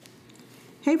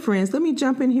Hey friends, let me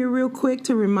jump in here real quick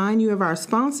to remind you of our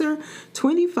sponsor,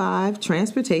 25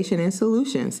 Transportation and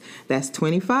Solutions. That's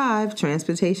 25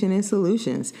 Transportation and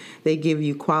Solutions. They give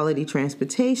you quality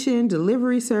transportation,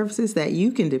 delivery services that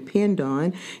you can depend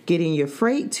on, getting your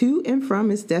freight to and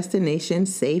from its destination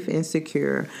safe and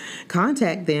secure.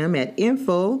 Contact them at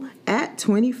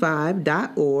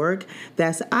info@25.org.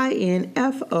 That's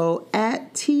info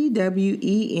at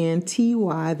TWENTY,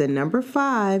 the number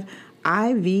 5,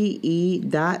 IVE.org,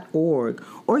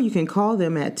 or you can call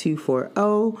them at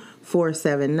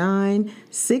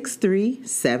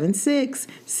 240-479-6376.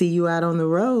 See you out on the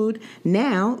road.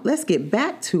 Now, let's get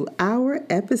back to our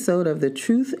episode of the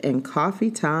Truth and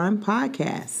Coffee Time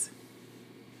podcast.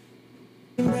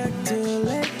 Back to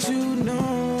let you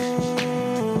know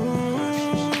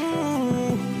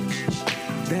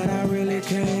that I really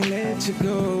can't let you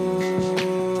go.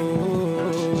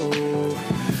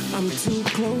 I'm too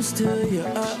close to you,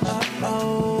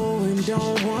 and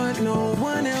don't want no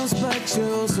one else but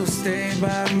you. So stay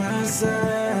by my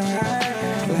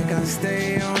side, like I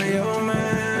stay on your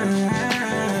mind.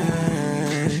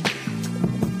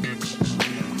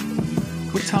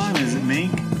 What time is it,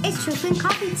 Mink? It's Truth and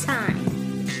Coffee Time.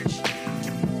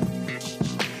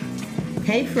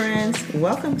 Hey friends,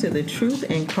 welcome to the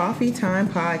Truth and Coffee Time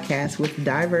podcast with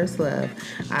Diverse Love.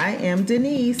 I am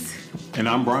Denise. And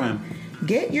I'm Brian.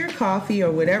 Get your coffee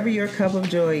or whatever your cup of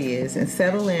joy is and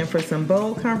settle in for some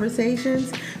bold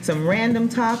conversations, some random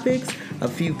topics, a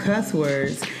few cuss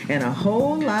words, and a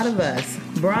whole lot of us.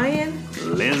 Brian?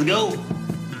 Let's go.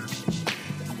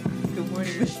 Good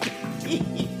morning, Mr. B.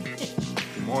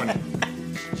 Good morning.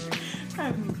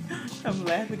 I'm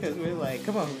laughing because we're like,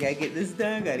 come on, we gotta get this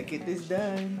done,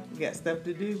 We got stuff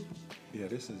to do. Yeah,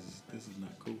 this is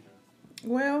not cool.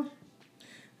 Well,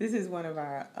 this is one of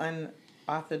our unorthodox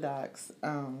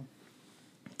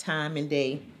time and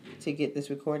day to get this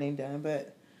recording done,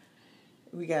 but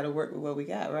we got to work with what we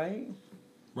got, right?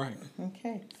 Right.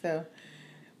 Okay, so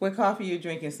what coffee you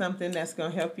drinking? Something that's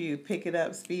going to help you pick it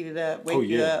up, speed it up, wake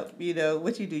you up. You know,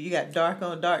 what you do? You got dark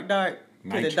on dark, to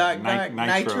the dark,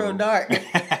 nitro dark.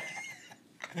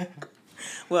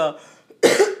 Well,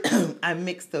 I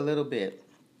mixed a little bit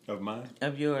of mine,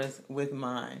 of yours with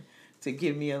mine to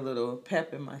give me a little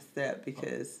pep in my step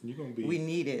because we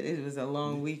need it. It was a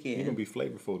long weekend. You're going to be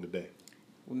flavorful today.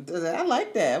 I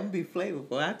like that. I'm going to be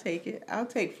flavorful. I'll take it. I'll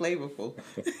take flavorful.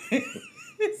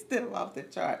 Instead of off the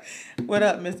chart. What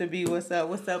up, Mr. B? What's up?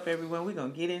 What's up, everyone? We're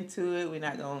going to get into it. We're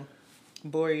not going to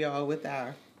bore y'all with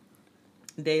our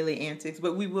daily antics,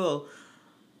 but we will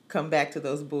come back to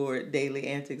those bored daily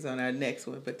antics on our next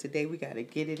one. But today we got to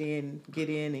get in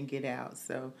and get out.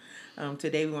 So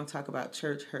today we want to talk about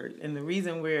church hurt. And the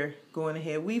reason we're going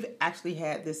ahead, we've actually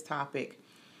had this topic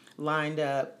lined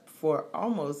up for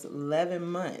almost 11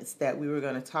 months that we were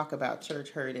going to talk about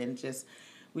church hurt, and just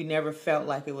we never felt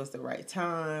like it was the right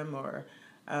time, or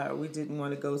we didn't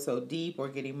want to go so deep or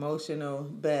get emotional.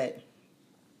 But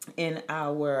in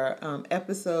our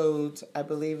episode, I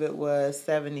believe it was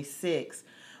 76,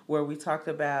 where we talked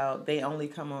about they only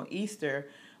come on Easter,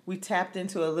 we tapped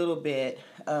into a little bit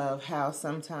of how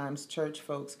sometimes church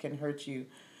folks can hurt you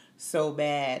so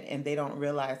bad and they don't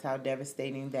realize how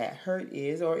devastating that hurt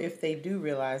is, or if they do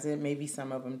realize it, maybe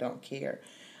some of them don't care.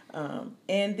 And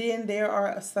then there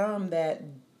are some that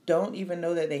don't even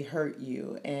know that they hurt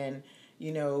you, and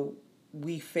you know,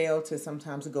 we fail to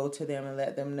sometimes go to them and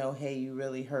let them know, hey, you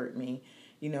really hurt me,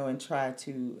 you know, and try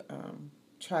to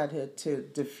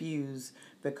diffuse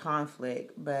the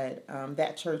conflict. But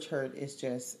that church hurt is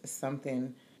just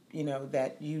something, you know,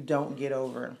 that you don't get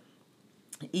over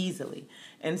easily.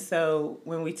 And so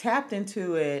when we tapped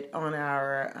into it on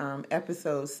our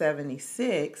episode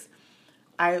 76,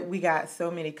 we got so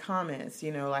many comments,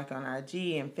 you know, like on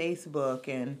IG and Facebook,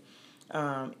 and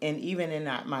even in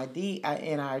our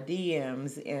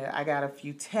DMs, and I got a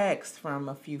few texts from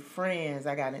a few friends.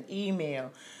 I got an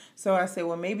email. So I said,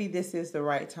 well, maybe this is the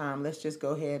right time. Let's just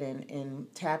go ahead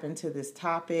and tap into this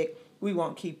topic. We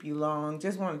won't keep you long.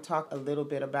 Just want to talk a little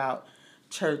bit about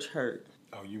church hurt.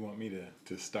 Oh, you want me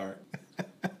to start?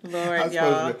 Lord,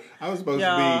 y'all. I was supposed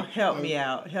y'all, to be. Help me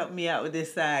out. Help me out with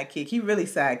this sidekick. He really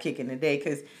sidekicking today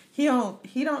because he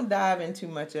don't dive into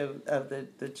much of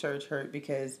the church hurt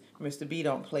because Mr. B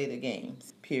don't play the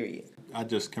games, period. I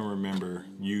just can remember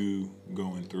you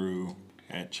going through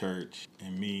at church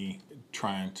and me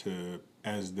trying to,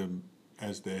 as the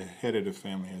head of the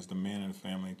family, as the man of the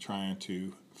family, trying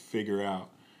to figure out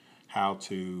how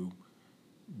to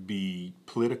be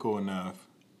political enough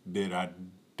that I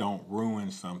don't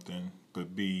ruin something,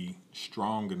 but be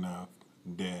strong enough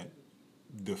that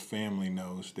the family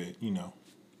knows that, you know,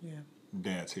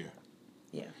 Dad's here.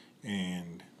 Yeah.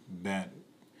 And that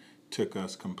took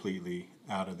us completely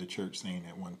out of the church scene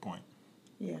at one point.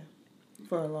 Yeah.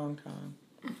 For a long time.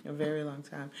 A very long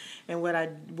time. And what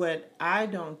I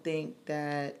don't think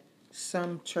that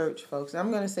some church folks,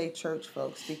 I'm going to say church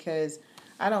folks because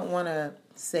I don't want to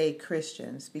say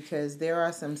Christians, because there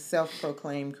are some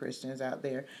self-proclaimed Christians out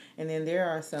there, and then there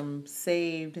are some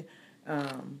saved,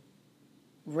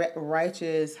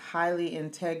 righteous, highly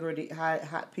integrity,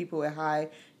 high people with high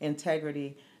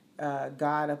integrity,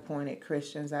 God-appointed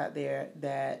Christians out there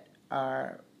that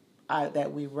are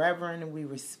that we reverend and we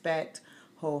respect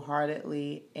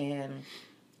wholeheartedly, and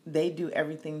they do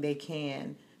everything they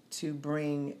can to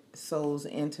bring souls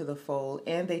into the fold,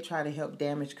 and they try to help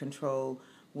damage control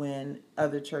when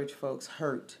other church folks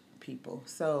hurt people.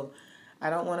 So I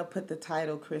don't want to put the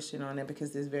title Christian on it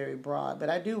because it's very broad, but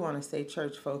I do want to say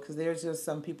church folk, because there's just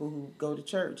some people who go to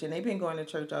church and they've been going to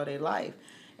church all their life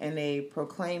and they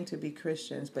proclaim to be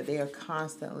Christians, but they are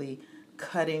constantly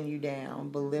cutting you down,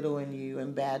 belittling you,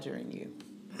 and badgering you.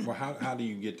 Well, how do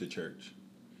you get to church?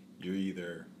 You're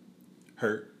either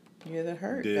hurt. You're the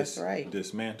hurt. That's right.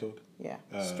 Dismantled. Yeah.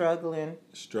 Struggling.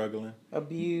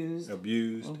 Abused.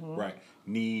 Mm-hmm. Right.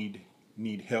 Need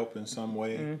help in some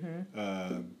way.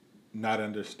 Mm-hmm. Not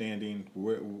understanding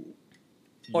where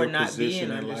or your not position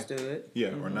being in life. Understood. Yeah,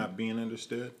 Mm-hmm. or not being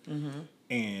understood. Mm-hmm.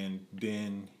 And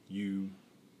then you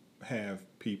have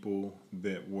people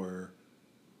that were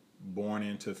born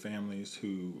into families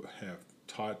who have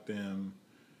taught them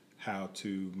how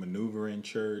to maneuver in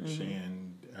church Mm-hmm.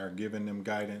 and are giving them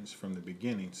guidance from the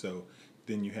beginning. So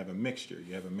then you have a mixture.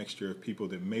 You have a mixture of people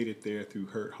that made it there through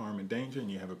hurt, harm, and danger,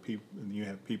 and you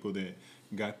have people that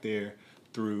got there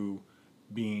through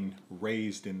being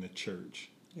raised in the church.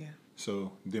 Yeah.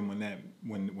 So then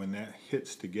when that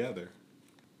hits together,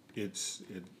 it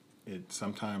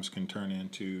sometimes can turn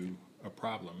into a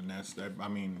problem, and that's that. I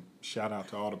mean, shout out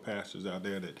to all the pastors out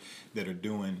there that are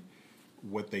doing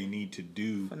what they need to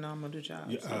do. Phenomenal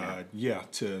jobs.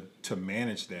 To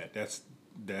manage that.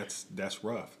 That's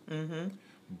rough. Mm-hmm.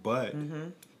 But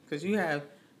because you have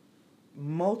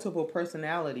multiple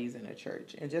personalities in a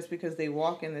church, and just because they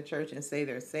walk in the church and say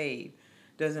they're saved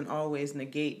doesn't always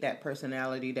negate that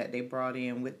personality that they brought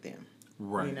in with them.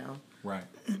 Right. You know. Right.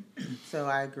 So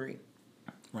I agree.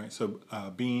 Right. So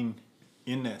being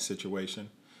in that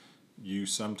situation, you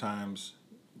sometimes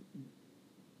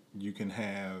you can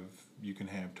have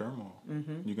turmoil.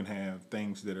 Mm-hmm. You can have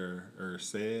things that are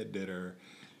said that are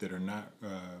not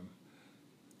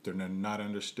they're not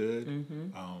understood.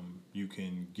 Mm-hmm. You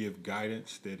can give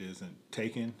guidance that isn't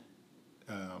taken.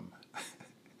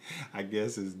 I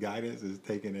guess as guidance is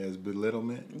taken as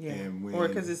belittlement. Yeah. And or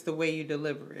because it's the way you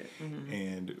deliver it. Mm-hmm.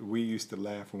 And we used to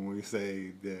laugh when we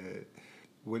say that.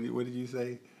 What did you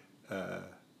say?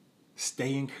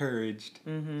 Stay encouraged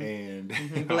and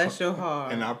bless your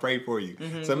heart. And I'll pray for you.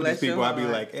 Mm-hmm. Some bless of these people, I'll be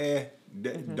like,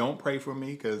 mm-hmm. don't pray for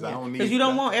me because I don't need. Because you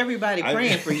don't want everybody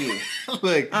praying for you.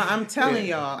 Look, I'm telling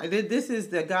y'all, this is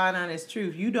the God honest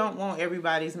truth. You don't want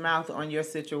everybody's mouth on your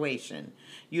situation.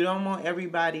 You don't want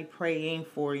everybody praying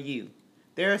for you.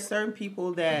 There are certain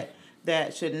people that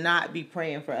should not be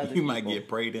praying for other people. You might get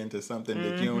prayed into something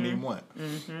that you don't even want.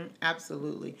 Mm-hmm.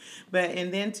 Absolutely.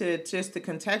 And then to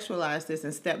contextualize this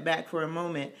and step back for a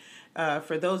moment,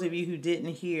 for those of you who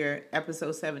didn't hear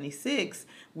episode 76,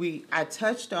 I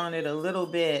touched on it a little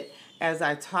bit as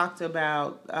I talked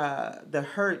about the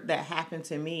hurt that happened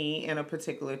to me in a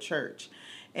particular church.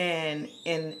 And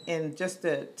just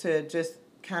to just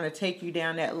kind of take you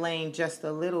down that lane just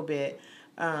a little bit,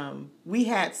 we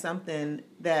had something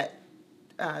that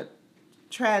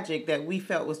tragic that we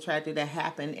felt was tragic that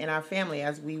happened in our family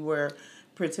as we were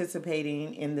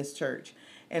participating in this church.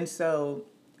 And so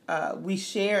we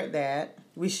shared that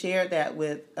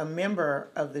with a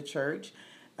member of the church.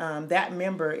 That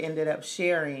member ended up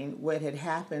sharing what had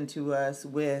happened to us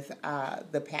with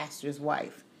the pastor's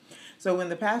wife. So when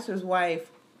the pastor's wife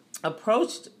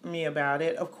approached me about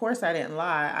it, of course I didn't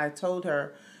lie. I told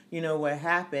her, what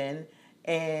happened.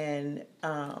 And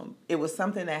it was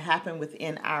something that happened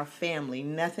within our family,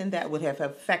 nothing that would have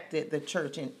affected the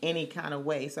church in any kind of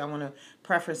way. So I want to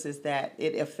preface is that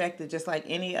it affected just like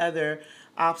any other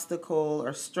obstacle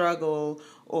or struggle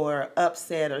or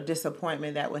upset or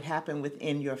disappointment that would happen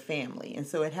within your family. And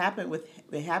so it happened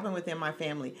within my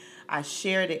family. I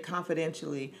shared it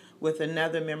confidentially with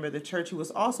another member of the church who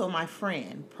was also my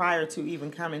friend prior to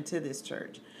even coming to this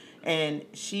church. And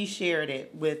she shared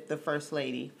it with the First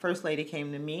Lady. First Lady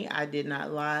came to me. I did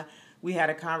not lie. We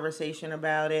had a conversation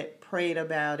about it, prayed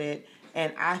about it,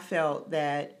 and I felt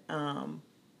that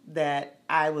that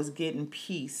I was getting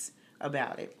peace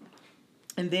about it.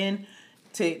 And then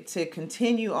to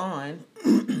continue on,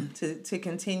 to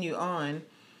continue on,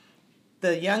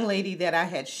 the young lady that I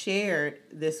had shared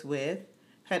this with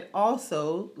had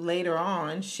also later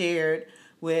on shared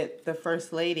with the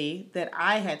first lady that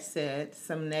I had said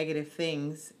some negative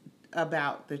things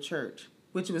about the church,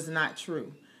 which was not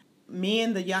true. Me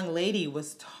and the young lady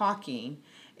was talking,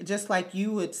 just like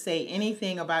you would say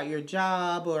anything about your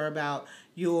job or about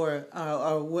your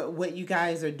or what you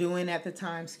guys are doing at the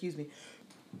time. Excuse me.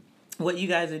 What you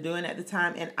guys are doing at the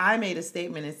time, and I made a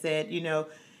statement and said,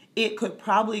 it could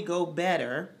probably go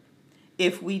better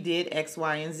if we did X,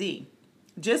 Y, and Z.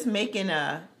 Just making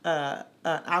an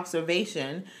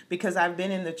observation, because I've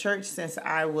been in the church since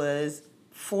I was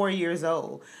 4 years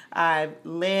old. I've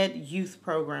led youth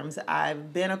programs.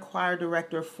 I've been a choir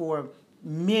director for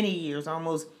many years,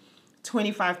 almost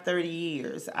 25, 30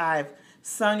 years. I've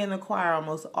sung in the choir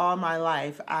almost all my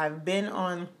life. I've been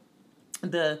on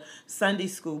the Sunday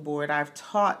school board. I've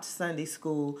taught Sunday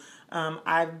school.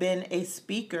 I've been a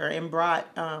speaker and brought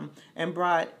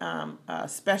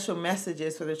special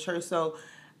messages for the church. So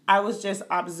I was just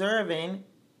observing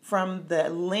from the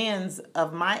lens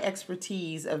of my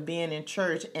expertise of being in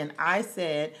church, and I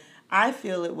said, I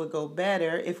feel it would go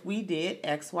better if we did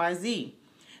X, Y, Z.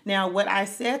 Now, what I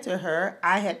said to her,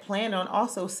 I had planned on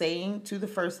also saying to the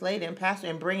first lady and pastor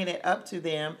and bringing it up to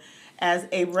them as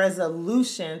a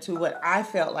resolution to what I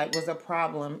felt like was a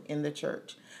problem in the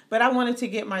church. But I wanted to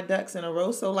get my ducks in a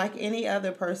row. So like any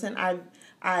other person,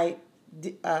 I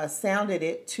sounded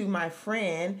it to my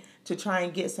friend to try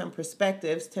and get some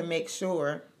perspectives to make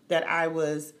sure that I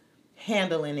was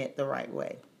handling it the right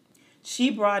way.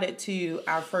 She brought it to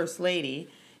our first lady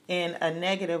in a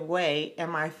negative way,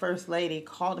 and my first lady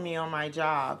called me on my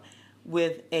job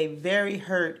with a very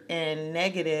hurt and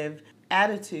negative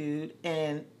attitude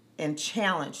and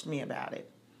challenged me about it.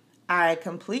 I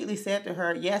completely said to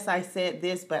her, yes, I said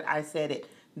this, but I said it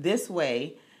this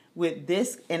way with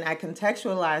this, and I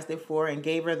contextualized it for her and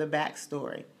gave her the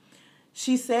backstory.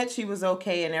 She said she was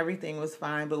okay and everything was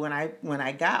fine, but when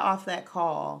I got off that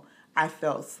call, I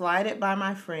felt slighted by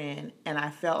my friend, and I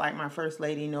felt like my first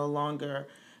lady no longer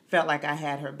felt like I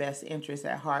had her best interest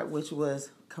at heart, which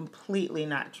was completely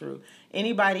not true.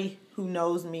 Anybody who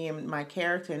knows me and my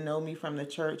character and know me from the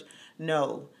church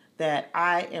know that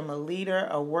I am a leader,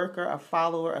 a worker, a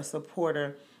follower, a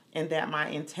supporter, and that my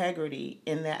integrity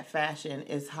in that fashion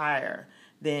is higher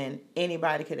than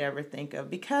anybody could ever think of,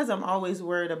 because I'm always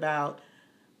worried about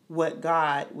what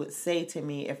God would say to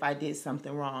me if I did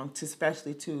something wrong,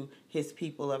 especially to his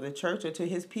people of the church or to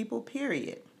his people,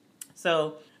 period.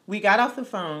 So we got off the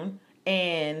phone,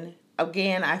 and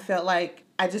again, I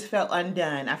just felt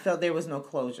undone. I felt there was no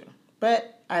closure,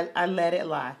 but I let it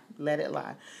lie.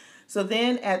 So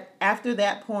then after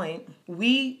that point,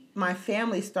 my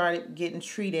family started getting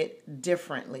treated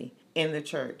differently in the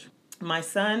church. My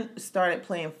son started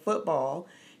playing football.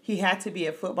 He had to be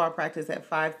at football practice at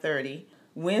 5:30.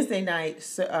 Wednesday night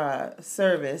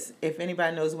service, if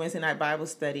anybody knows, Wednesday night Bible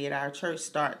study at our church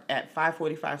start at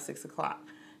 5:45, 6 o'clock.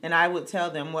 And I would tell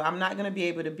them, well, I'm not going to be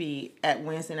able to be at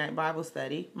Wednesday night Bible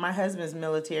study. My husband's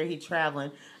military, he's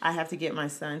traveling. I have to get my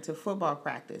son to football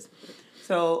practice.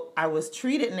 So I was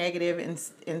treated negative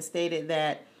and stated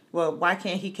that, well, why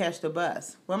can't he catch the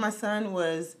bus? Well, my son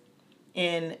was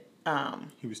in...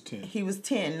 he was 10. He was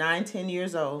 10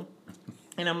 years old.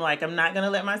 And I'm like, I'm not going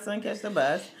to let my son catch the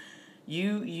bus.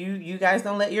 You guys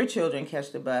don't let your children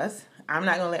catch the bus. I'm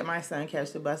not going to let my son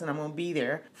catch the bus, and I'm going to be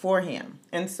there for him.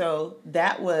 And so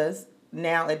that was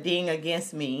now a ding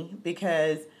against me,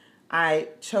 because I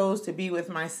chose to be with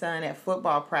my son at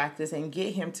football practice and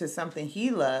get him to something he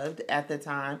loved at the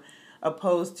time,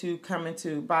 opposed to coming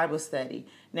to Bible study.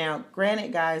 Now,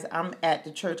 granted, guys, I'm at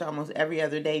the church almost every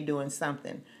other day doing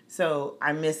something. So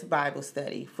I missed Bible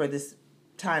study for this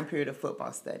time period of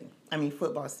football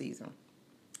season.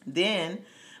 Then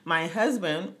my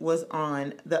husband was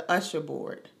on the usher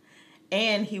board,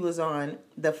 and he was on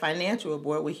the financial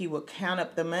board, where he would count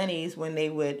up the monies when they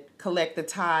would collect the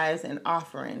tithes and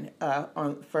offering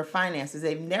for finances.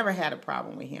 They've never had a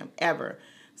problem with him, ever.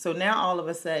 So now all of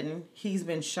a sudden he's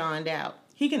been shunned out.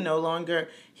 He can no longer,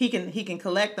 he can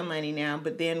collect the money now,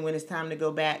 but then when it's time to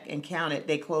go back and count it,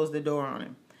 they close the door on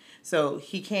him. So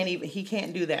he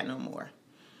can't do that no more.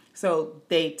 So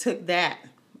they took that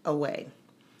away.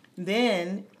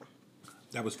 Then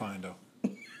that was fine though.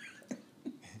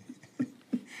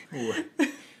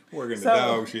 Working the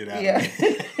dog shit out of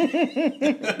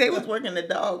me. They was working the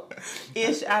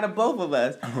dog-ish out of both of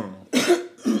us.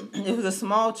 It was a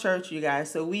small church, you guys,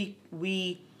 so we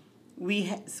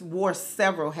wore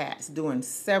several hats, doing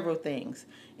several things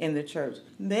in the church.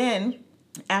 Then,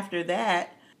 after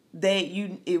that,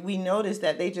 we noticed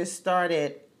that they just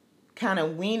started kind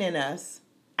of weaning us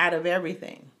out of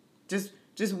everything. Just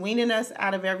weaning us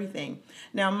out of everything.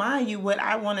 Now, mind you, what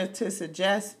I wanted to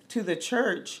suggest to the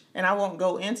church, and I won't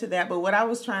go into that, but what I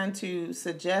was trying to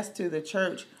suggest to the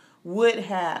church would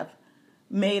have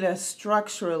made us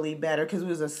structurally better, because it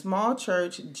was a small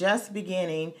church just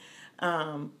beginning,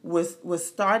 was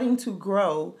starting to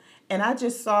grow. And I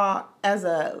just saw, as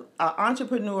a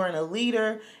entrepreneur and a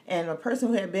leader and a person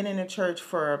who had been in the church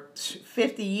for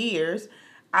 50 years,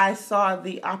 I saw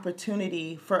the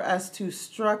opportunity for us to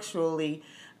structurally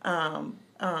to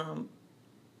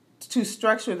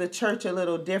structure the church a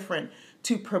little different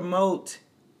to promote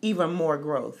even more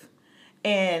growth.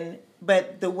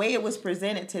 But the way it was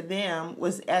presented to them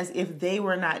was as if they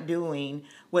were not doing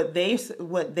what they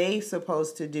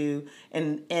supposed to do,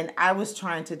 and I was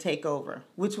trying to take over,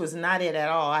 which was not it at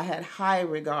all. I had high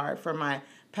regard for my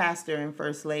pastor and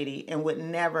first lady and would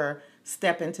never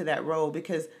step into that role,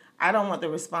 because I don't want the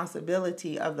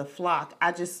responsibility of the flock.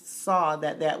 I just saw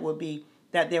that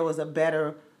there was a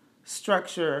better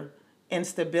structure and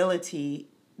stability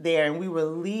there, and we were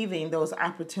leaving those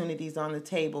opportunities on the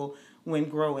table when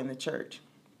growing the church.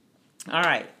 All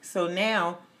right, so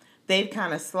now they've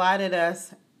kind of slided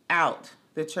us out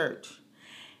the church.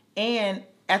 And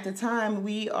at the time,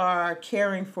 we are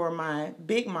caring for my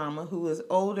big mama, who was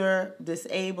older,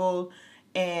 disabled,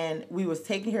 and we was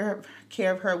taking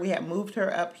care of her. We had moved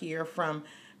her up here from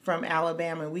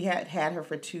Alabama. We had her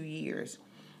for 2 years.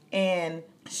 And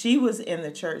she was in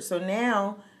the church. So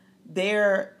now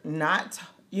they're not,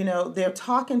 they're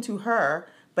talking to her,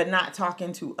 but not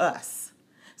talking to us.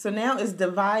 So now it's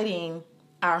dividing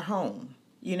our home,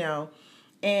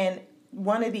 And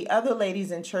one of the other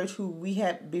ladies in church who we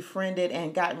had befriended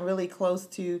and gotten really close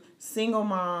to, single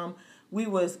mom, we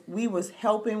was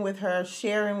helping with her,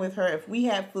 sharing with her. If we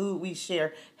had food, we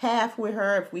share half with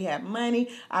her. If we had money,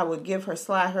 I would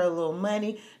slide her a little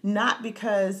money, not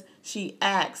because she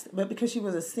asked, but because she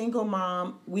was a single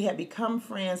mom. We had become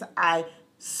friends. I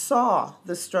saw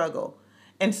the struggle,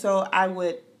 and so I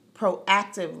would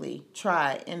proactively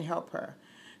try and help her.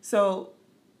 So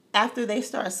after they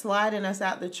started sliding us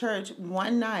out the church,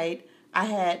 one night I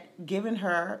had given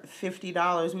her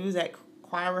 $50. We was at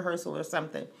choir rehearsal or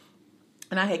something.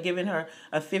 And I had given her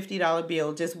a $50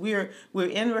 bill. Just we're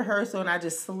in rehearsal, and I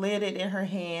just slid it in her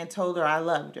hand, told her I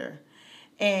loved her.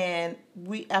 And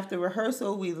after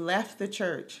rehearsal, we left the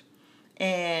church.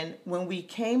 And when we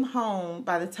came home,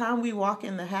 by the time we walk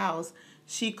in the house,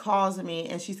 she calls me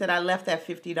and she said, I left that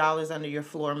 $50 under your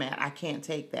floor mat. I can't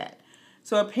take that.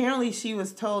 So apparently she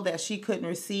was told that she couldn't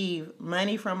receive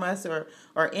money from us or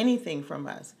anything from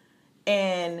us.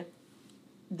 And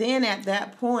then at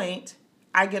that point,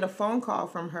 I get a phone call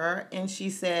from her, and she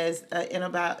says, in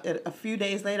about a few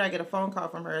days later, I get a phone call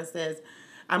from her and says,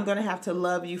 I'm going to have to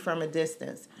love you from a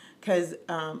distance. Because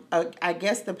I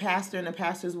guess the pastor and the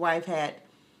pastor's wife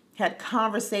had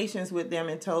conversations with them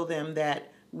and told them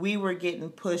that we were getting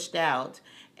pushed out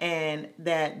and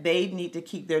that they need to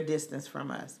keep their distance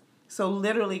from us. So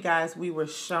literally, guys, we were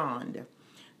shunned.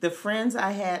 The friends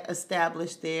I had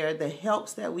established there, the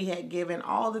helps that we had given,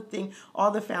 all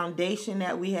the foundation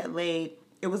that we had laid,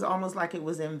 it was almost like it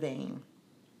was in vain.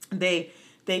 They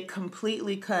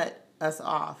completely cut us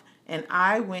off. And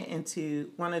I went into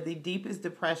one of the deepest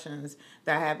depressions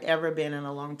that I have ever been in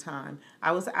a long time.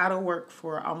 I was out of work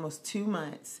for almost 2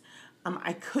 months.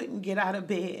 I couldn't get out of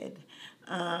bed.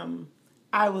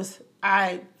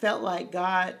 I felt like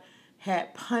God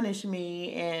had punished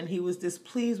me, and he was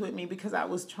displeased with me because I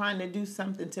was trying to do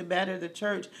something to better the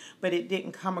church, but it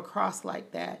didn't come across like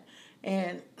that.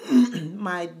 And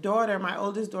my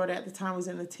oldest daughter at the time, was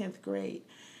in the 10th grade,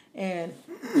 and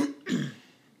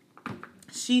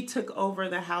she took over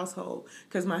the household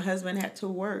because my husband had to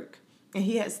work, and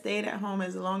he had stayed at home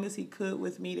as long as he could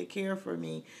with me to care for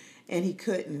me, and he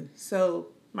couldn't. So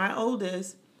my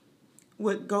oldest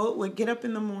would get up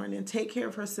in the morning, take care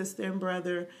of her sister and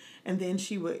brother, and then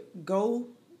she would go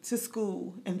to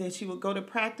school, and then she would go to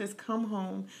practice, come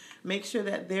home, make sure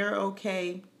that they're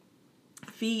okay,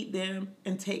 feed them,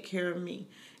 and take care of me.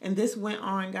 And this went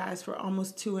on, guys, for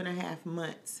almost 2.5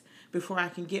 months before I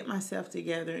can get myself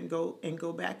together and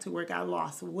go back to work. I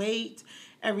lost weight,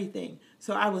 everything.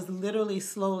 So I was literally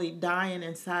slowly dying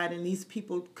inside, and these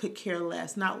people could care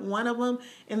less. Not one of them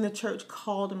in the church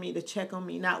called me to check on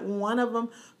me. Not one of them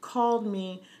called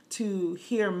me to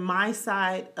hear my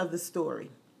side of the story.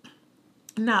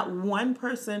 Not one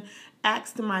person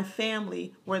asked my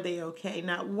family, were they okay?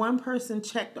 Not one person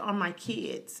checked on my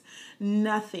kids.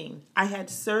 Nothing. I had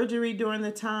surgery during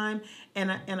the time,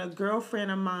 and a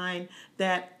girlfriend of mine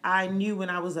that I knew when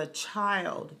I was a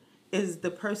child is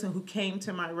the person who came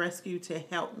to my rescue to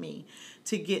help me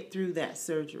to get through that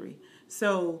surgery.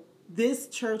 So this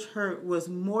church hurt was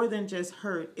more than just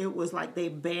hurt. It was like they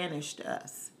banished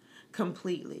us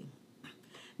completely.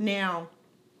 Now,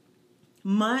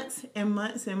 months and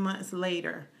months and months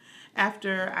later,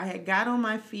 after I had got on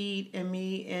my feet and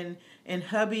me and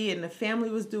hubby and the family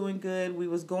was doing good, we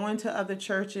was going to other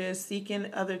churches,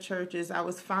 seeking other churches. I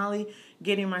was finally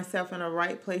getting myself in a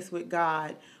right place with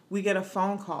God. We get a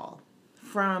phone call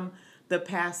from the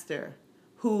pastor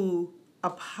who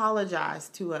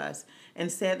apologized to us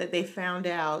and said that they found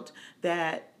out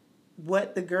that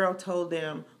what the girl told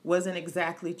them wasn't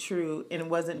exactly true and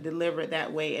wasn't delivered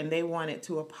that way, and they wanted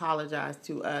to apologize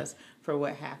to us for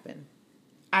what happened.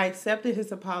 I accepted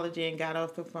his apology and got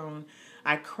off the phone.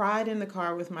 I cried in the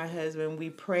car with my husband. We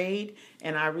prayed,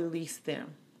 and I released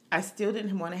them. I still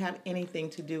didn't want to have anything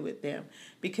to do with them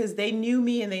because they knew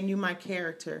me and they knew my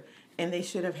character, and they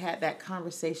should have had that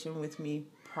conversation with me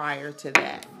prior to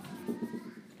that.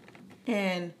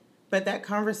 But that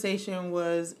conversation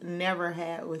was never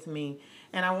had with me.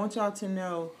 And I want y'all to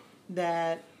know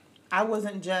that I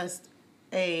wasn't just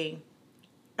a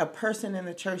person in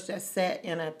the church that sat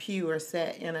in a pew or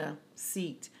sat in a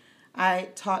seat. I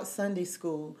taught Sunday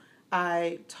school.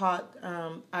 I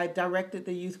directed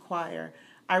the youth choir.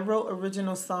 I wrote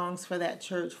original songs for that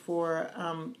church for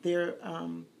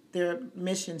their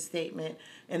mission statement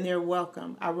and their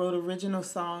welcome. I wrote original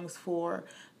songs for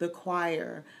the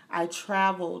choir. I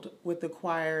traveled with the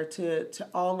choir to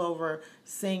all over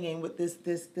singing with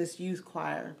this youth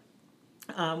choir.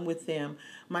 With them.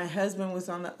 My husband was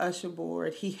on the usher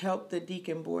board. He helped the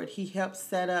deacon board. He helped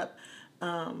set up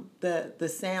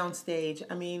the sound stage.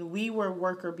 I mean, we were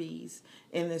worker bees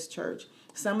in this church.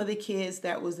 Some of the kids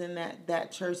that was in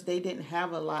that church, they didn't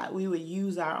have a lot. We would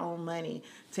use our own money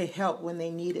to help when they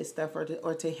needed stuff,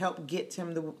 or to help get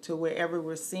them to wherever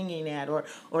we're singing at, or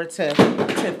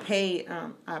to pay.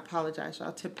 I apologize,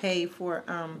 y'all. To pay for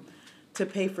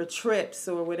trips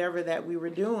or whatever that we were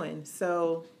doing.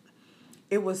 So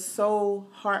it was so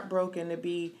heartbroken to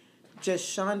be just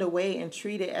shunned away and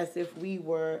treated as if we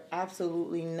were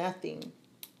absolutely nothing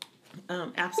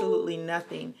in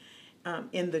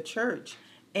the church.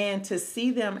 And to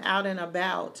see them out and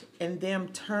about and them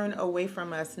turn away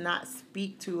from us, not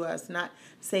speak to us, not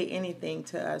say anything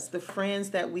to us. The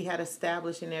friends that we had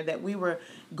established in there, that we were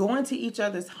going to each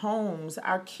other's homes.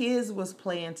 Our kids was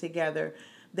playing together.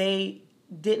 They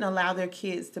didn't allow their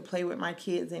kids to play with my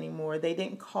kids anymore. They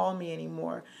didn't call me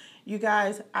anymore. You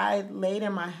guys, I laid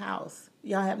in my house.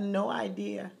 Y'all have no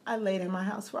idea. I laid in my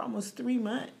house for almost 3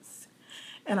 months.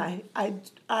 And I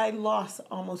lost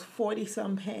almost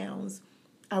 40-some pounds.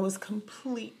 I was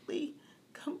completely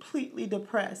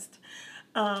depressed.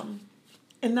 And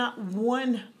not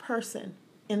one person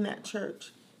in that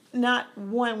church, not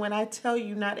one, when I tell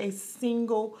you not a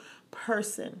single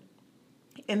person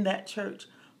in that church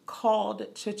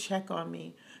called to check on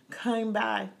me, came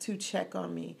by to check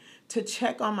on me, to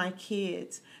check on my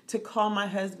kids, to call my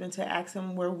husband to ask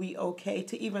him were we okay,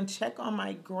 to even check on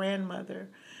my grandmother.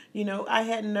 You know, I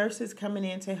had nurses coming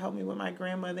in to help me with my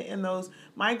grandmother, and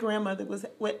my grandmother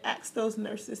would ask those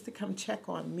nurses to come check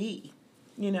on me,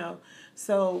 you know.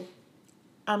 So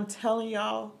I'm telling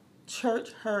y'all,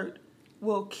 church hurt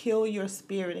will kill your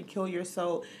spirit and kill your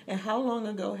soul. And how long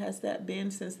ago has that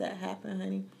been since that happened,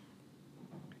 honey?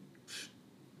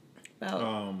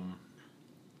 About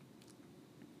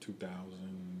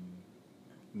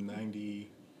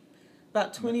 2090.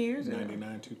 About 20 years ago.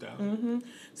 99, 2000. Mm-hmm.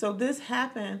 So this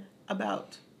happened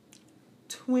about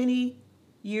 20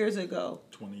 years ago.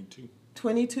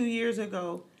 22 years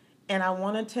ago. And I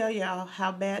want to tell y'all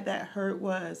how bad that hurt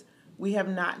was. We have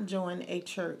not joined a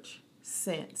church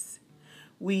since.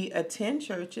 We attend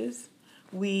churches.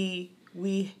 We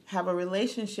have a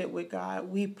relationship with God.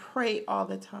 We pray all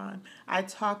the time. I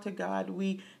talk to God.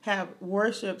 We have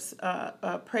worships,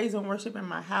 praise and worship in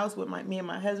my house with me and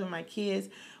my husband, my kids.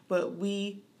 But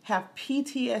we have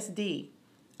PTSD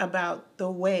about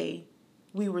the way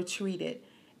we were treated.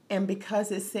 And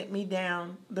because it sent me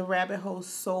down the rabbit hole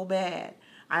so bad,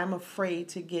 I'm afraid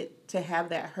to have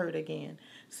that hurt again.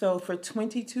 So for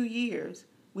 22 years,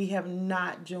 we have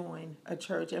not joined a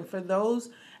church. And for those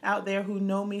out there who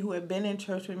know me, who have been in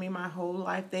church with me my whole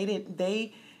life,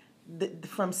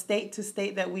 from state to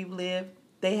state that we've lived,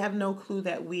 they have no clue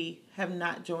that we have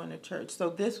not joined a church. So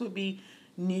this would be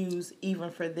news even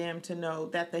for them to know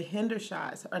that the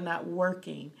Hendershots are not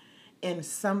working in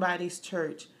somebody's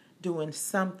church doing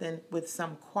something with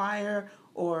some choir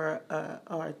or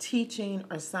teaching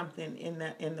or something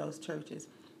in those churches.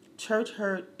 Church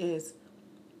hurt is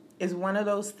one of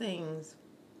those things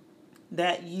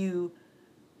that you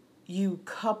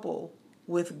couple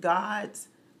with God's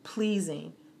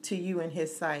pleasing to you in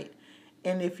His sight.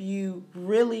 And if you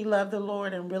really love the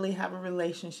Lord and really have a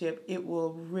relationship, it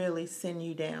will really send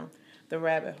you down the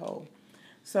rabbit hole.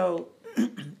 So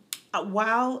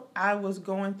while I was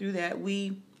going through that,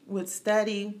 we would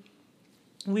study,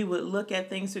 we would look at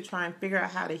things to try and figure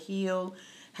out how to heal,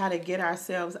 how to get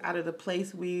ourselves out of the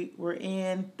place we were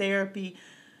in, therapy,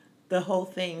 the whole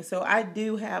thing. So I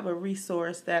do have a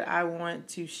resource that I want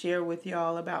to share with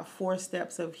y'all about 4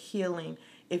 steps of healing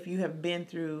if you have been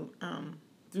through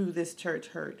this church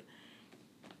hurt.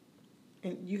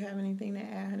 And you have anything to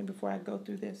add, honey, before I go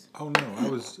through this? Oh no, I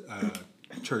was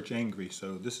church angry,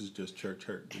 so this is just church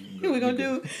hurt. We're gonna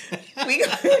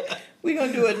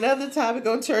do another topic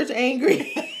on church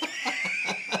angry.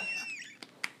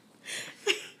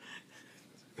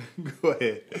 Go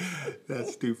ahead.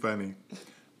 That's too funny.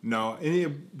 No,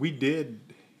 we did.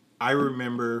 I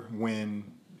remember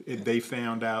when they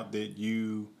found out that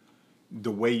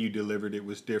the way you delivered it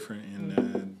was different,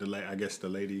 and the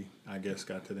lady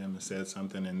got to them and said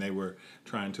something, and they were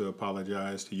trying to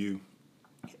apologize to you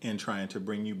and trying to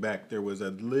bring you back. There was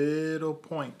a little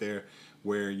point there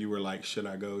where you were like, should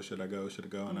I go? Should I go? Should I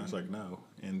go? And I was like, no.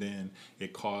 And then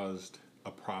it caused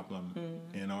a problem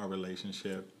in our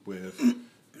relationship with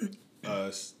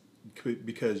us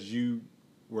because you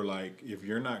were like, if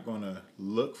you're not going to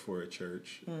look for a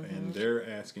church and they're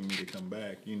asking me to come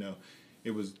back,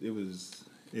 it was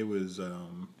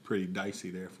pretty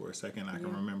dicey there for a second. I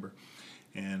can remember.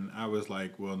 And I was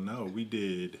like, well, no, we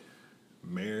did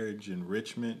marriage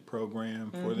enrichment program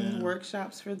for them,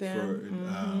 workshops for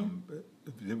them.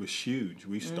 It was huge.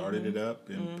 We started it up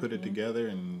and put it together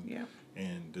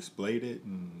and displayed it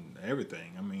and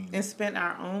everything. I mean, and spent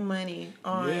our own money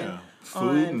on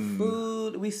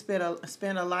food. We spent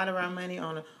a lot of our money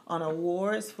on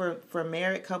awards for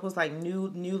married couples, like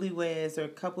newlyweds or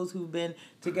couples who've been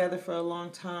together for a long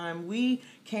time. We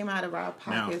came out of our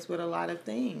pockets with a lot of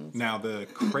things. Now, the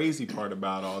crazy part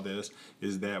about all this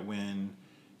is that when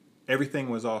everything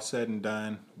was all said and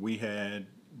done, we had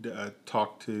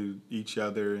talked to each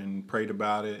other and prayed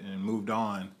about it and moved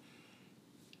on.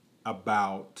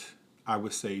 About, I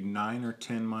would say, 9 or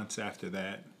 10 months after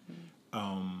that,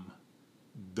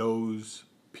 those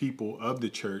people of the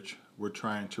church were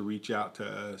trying to reach out to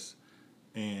us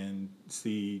and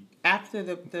see. After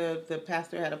the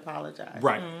pastor had apologized.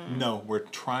 Right. No, we're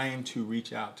trying to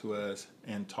reach out to us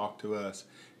and talk to us,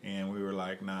 and we were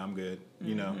like, nah, I'm good,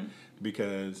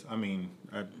 because I mean,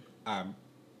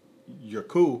 you're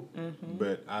cool,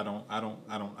 but I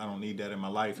don't need that in my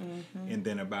life. And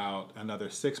then about another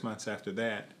 6 months after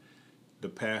that, the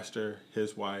pastor,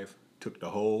 his wife, took the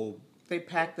whole. They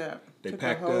packed up. Took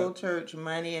the whole church,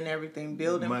 money and everything,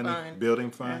 building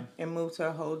fund, and moved to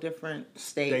a whole different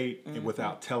state.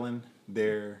 Without telling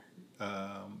their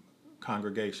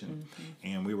congregation.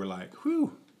 And we were like,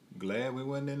 whew, glad we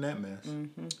wasn't in that mess.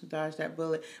 Dodged that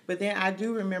bullet. But then I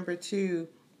do remember too,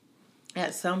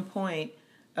 at some point,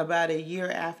 about a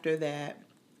year after that,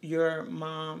 your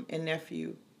mom and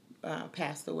nephew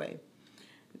passed away.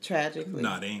 Tragically.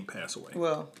 No, they ain't passed away.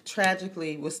 Well,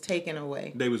 tragically was taken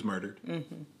away. They was murdered.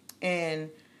 And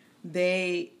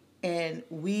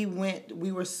we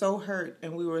were so hurt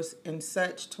and we were in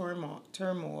such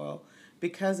turmoil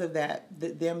because of that,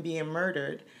 them being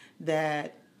murdered,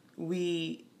 that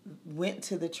we went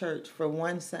to the church for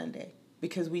one Sunday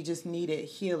because we just needed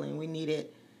healing. We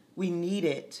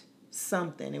needed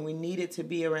something, and we needed to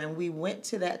be around. We went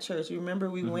to that church. You remember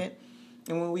we went,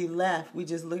 and when we left, we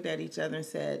just looked at each other and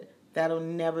said, that'll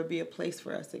never be a place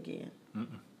for us again.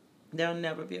 There'll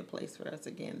never be a place for us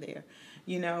again there.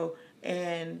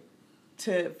 And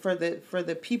for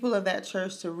the people of that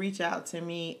church to reach out to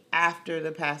me after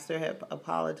the pastor had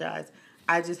apologized,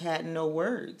 I just had no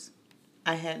words.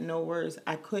 I had no words.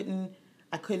 I couldn't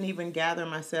even gather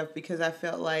myself because I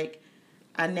felt like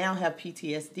I now have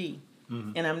PTSD.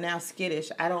 And I'm now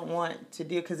skittish. I don't want to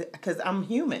deal because I'm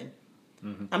human.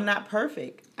 I'm not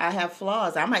perfect. I have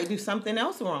flaws. I might do something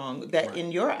else wrong that in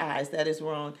your eyes that is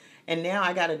wrong. And now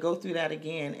I got to go through that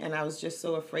again. And I was just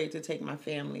so afraid to take my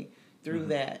family through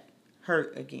that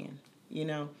hurt again.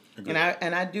 And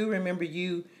I do remember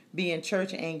you being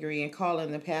church angry and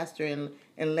calling the pastor and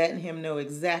letting him know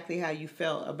exactly how you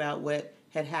felt about what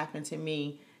had happened to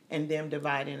me and them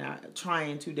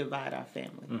trying to divide our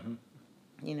family.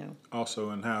 Also,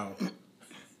 and how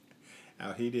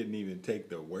he didn't even take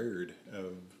the word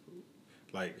of,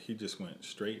 like, he just went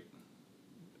straight.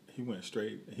 He went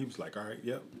straight. He was like, all right,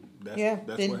 yep. That's what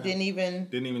happened.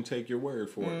 Didn't even take your word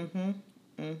for it.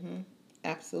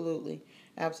 Absolutely.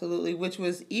 Which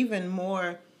was even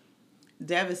more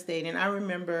devastating. I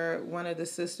remember one of the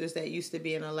sisters that used to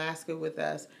be in Alaska with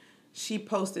us, she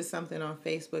posted something on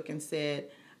Facebook and said,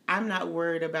 I'm not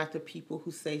worried about the people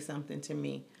who say something to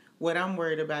me. What I'm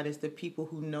worried about is the people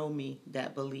who know me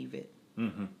that believe it.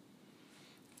 Mm-hmm.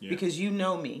 Yeah. Because you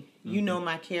know me. You know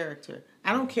my character.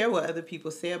 I don't care what other people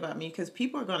say about me because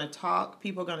people are going to talk.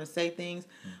 People are going to say things.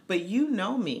 But you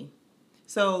know me.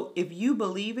 So if you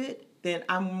believe it, then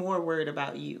I'm more worried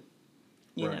about you.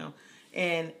 You know?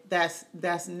 And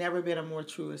that's never been a more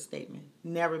truer statement.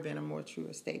 Never been a more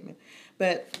truer statement.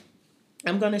 But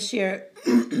I'm going to share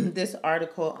this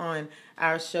article on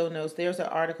our show notes. There's an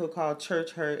article called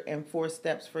Church Hurt and 4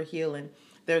 Steps for Healing.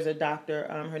 There's a doctor,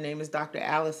 her name is Dr.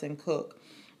 Allison Cook.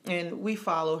 And we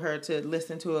follow her to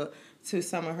listen to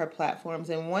some of her platforms.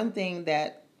 And one thing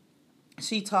that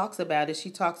she talks about is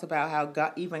how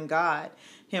God, even God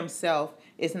himself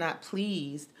is not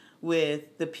pleased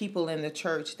with the people in the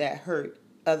church that hurt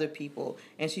other people.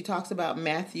 And she talks about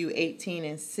Matthew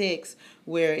 18:6,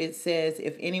 where it says,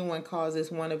 if anyone causes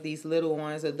one of these little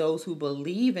ones or those who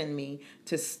believe in me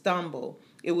to stumble,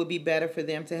 it would be better for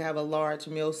them to have a large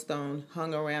millstone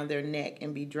hung around their neck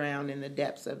and be drowned in the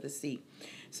depths of the sea.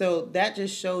 So that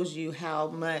just shows you how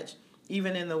much,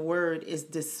 even in the word, is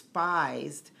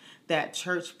despised that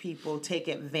church people take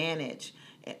advantage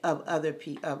of other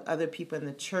people in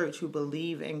the church who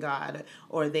believe in God,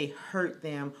 or they hurt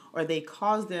them, or they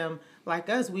cause them, like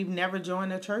us. We've never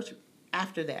joined a church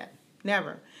after that,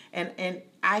 never. And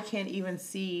I can't even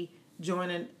see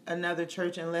joining another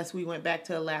church unless we went back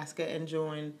to Alaska and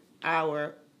joined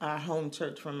our home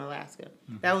church from Alaska.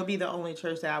 Mm-hmm. That would be the only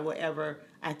church that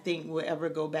I think will ever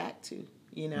go back to,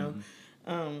 you know.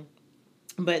 Mm-hmm.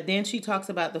 But then she talks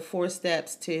about the 4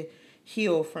 steps to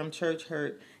heal from church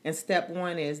hurt. And step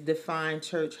 1 is define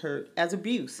church hurt as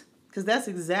abuse, because that's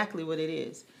exactly what it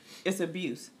is. It's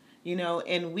abuse, you know,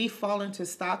 and we fall into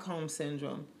Stockholm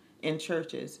syndrome in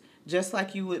churches, just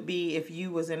like you would be if you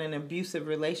was in an abusive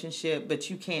relationship, but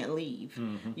you can't leave,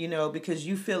 you know, because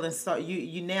you feeling sorry.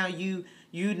 Even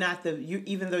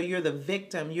though you're the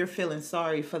victim, you're feeling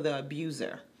sorry for the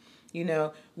abuser. You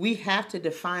know, we have to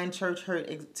define church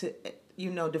hurt to,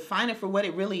 define it for what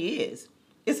it really is.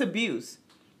 It's abuse.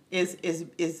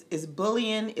 Is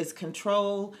bullying, it's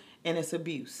control, and it's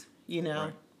abuse, you know.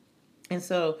 Right. And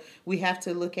so we have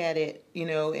to look at it, you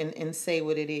know, and say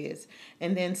what it is.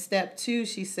 And then step 2,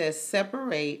 she says,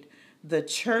 separate the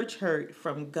church hurt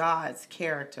from God's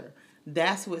character.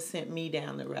 That's what sent me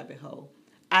down the rabbit hole.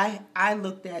 I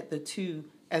looked at the two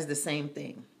as the same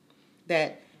thing.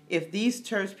 That if these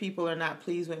church people are not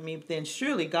pleased with me, then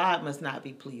surely God must not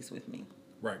be pleased with me.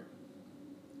 Right.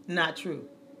 Not true.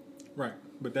 Right.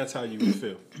 But that's how you would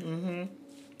feel. Mm-hmm.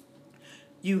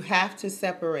 You have to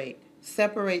separate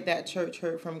that church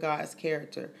hurt from God's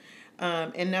character.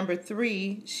 And number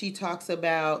 3, she talks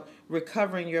about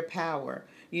recovering your power.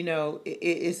 You know,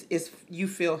 it's you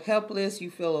feel helpless, you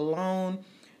feel alone.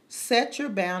 Set your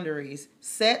boundaries.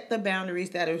 Set the boundaries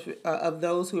that are of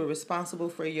those who are responsible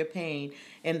for your pain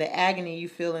and the agony you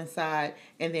feel inside,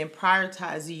 and then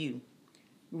prioritize you.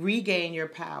 Regain your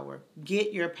power.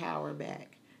 Get your power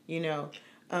back. You know,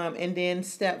 and then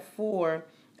step 4.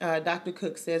 Dr.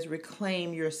 Cook says,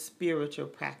 reclaim your spiritual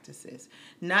practices.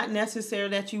 Not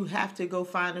necessarily that you have to go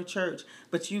find a church,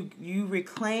 but you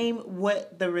reclaim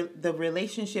what the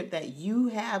relationship that you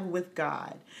have with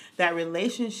God, that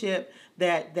relationship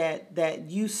that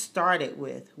you started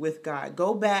with God.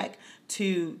 Go back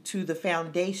to the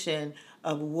foundation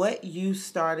of what you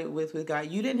started with God.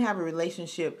 You didn't have a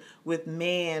relationship with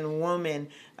man, woman,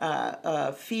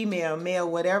 female, male,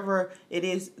 whatever it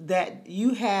is, that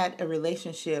you had a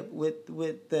relationship with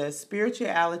the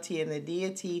spirituality and the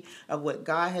deity of what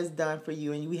God has done for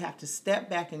you. And we have to step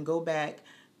back and go back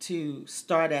to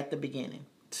start at the beginning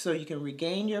so you can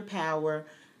regain your power,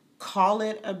 call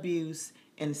it abuse,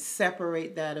 and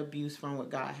separate that abuse from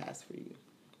what God has for you.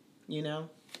 You know?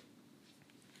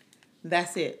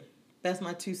 That's it. That's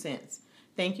my 2 cents.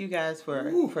 Thank you guys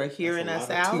for hearing us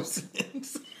out.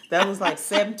 That was like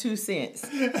 2 cents.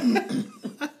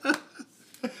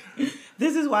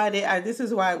 This is why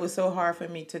it was so hard for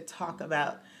me to talk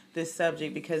about this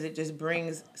subject, because it just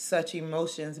brings such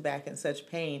emotions back and such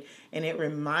pain, and it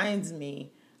reminds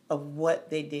me of what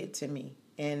they did to me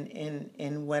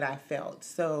and what I felt.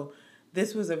 So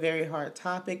this was a very hard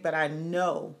topic, but I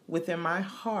know within my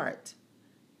heart,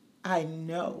 I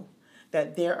know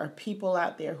that there are people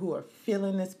out there who are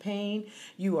feeling this pain,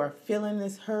 you are feeling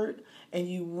this hurt, and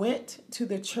you went to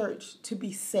the church to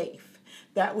be safe.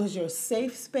 That was your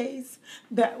safe space,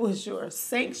 that was your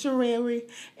sanctuary,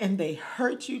 and they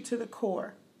hurt you to the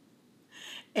core.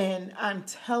 And I'm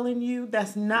telling you,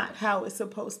 that's not how it's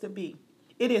supposed to be.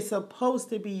 It is supposed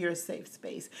to be your safe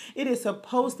space. It is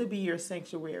supposed to be your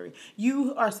sanctuary.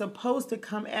 You are supposed to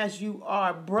come as you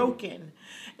are, broken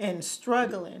and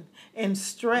struggling and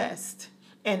stressed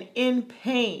and in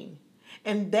pain.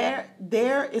 And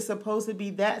there is supposed to be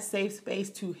that safe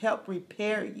space to help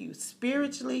repair you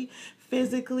spiritually,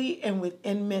 physically, and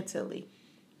mentally.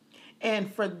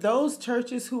 And for those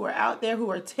churches who are out there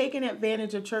who are taking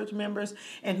advantage of church members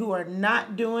and who are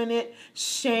not doing it,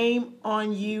 shame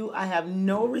on you. I have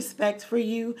no respect for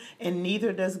you, and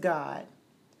neither does God.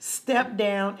 Step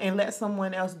down and let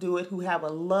someone else do it who have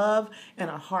a love and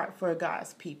a heart for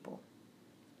God's people.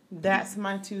 That's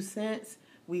my 2 cents.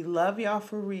 We love y'all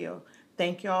for real.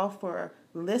 Thank y'all for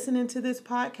listening to this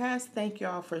podcast. Thank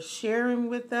y'all for sharing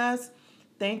with us.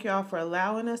 Thank y'all for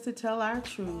allowing us to tell our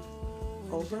truth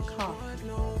over coffee.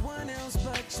 No one else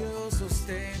but you, so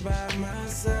stay by my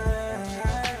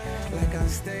side, like I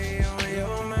stay on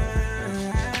your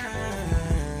mind.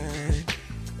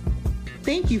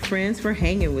 Thank you, friends, for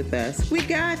hanging with us. We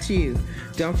got you.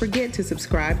 Don't forget to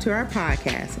subscribe to our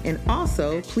podcast. And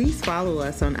also, please follow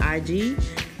us on IG,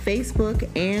 Facebook,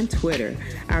 and Twitter.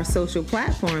 Our social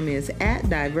platform is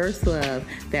 @DiverseLove.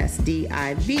 That's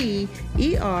DIVERSELUV.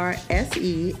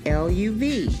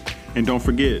 And don't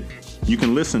forget, you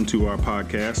can listen to our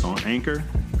podcast on Anchor,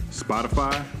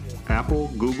 Spotify,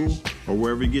 Apple, Google, or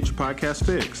wherever you get your podcast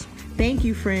fix. Thank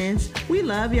you, friends. We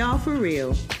love y'all for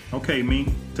real. Okay,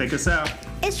 me, take us out.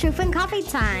 It's Truth and Coffee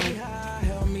time.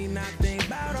 Help me not think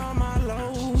about all my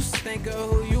lows. Think of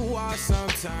who you are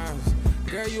sometimes.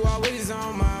 Girl, you always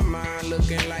on my mind.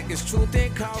 Looking like it's Truth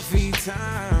and Coffee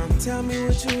time. Tell me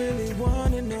what you really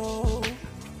wanna know.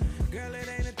 Girl, it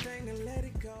ain't